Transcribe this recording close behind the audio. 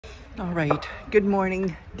All right, good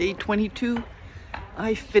morning, day 22.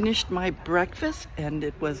 I finished my breakfast and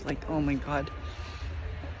it was like, oh my God.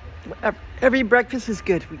 Every breakfast is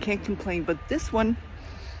good, we can't complain, but this one,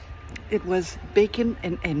 it was bacon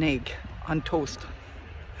and an egg on toast.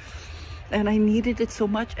 And I needed it so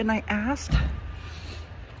much, and I asked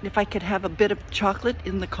if I could have a bit of chocolate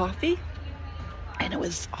in the coffee, and it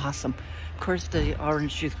was awesome. Of course, the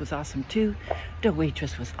orange juice was awesome too. The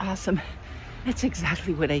waitress was awesome. That's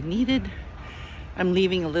exactly what I needed. I'm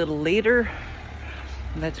leaving a little later.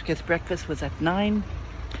 And that's because breakfast was at 9.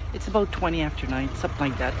 It's about 20 after 9, something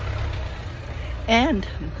like that. And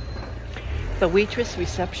the waitress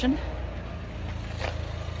reception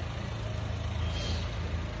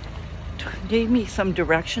gave me some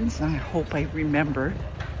directions, and I hope I remember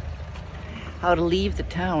how to leave the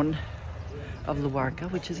town of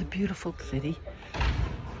Luarca, which is a beautiful city.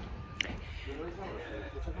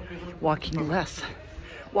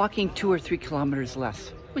 Walking 2 or 3 kilometers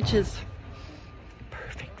less, which is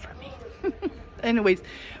perfect for me. Anyways,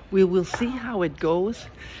 we will see how it goes,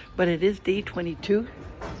 but it is day 22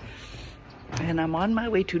 and I'm on my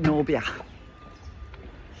way to Navia.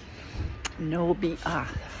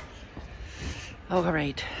 All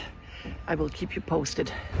right, I will keep you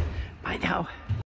posted. Bye now.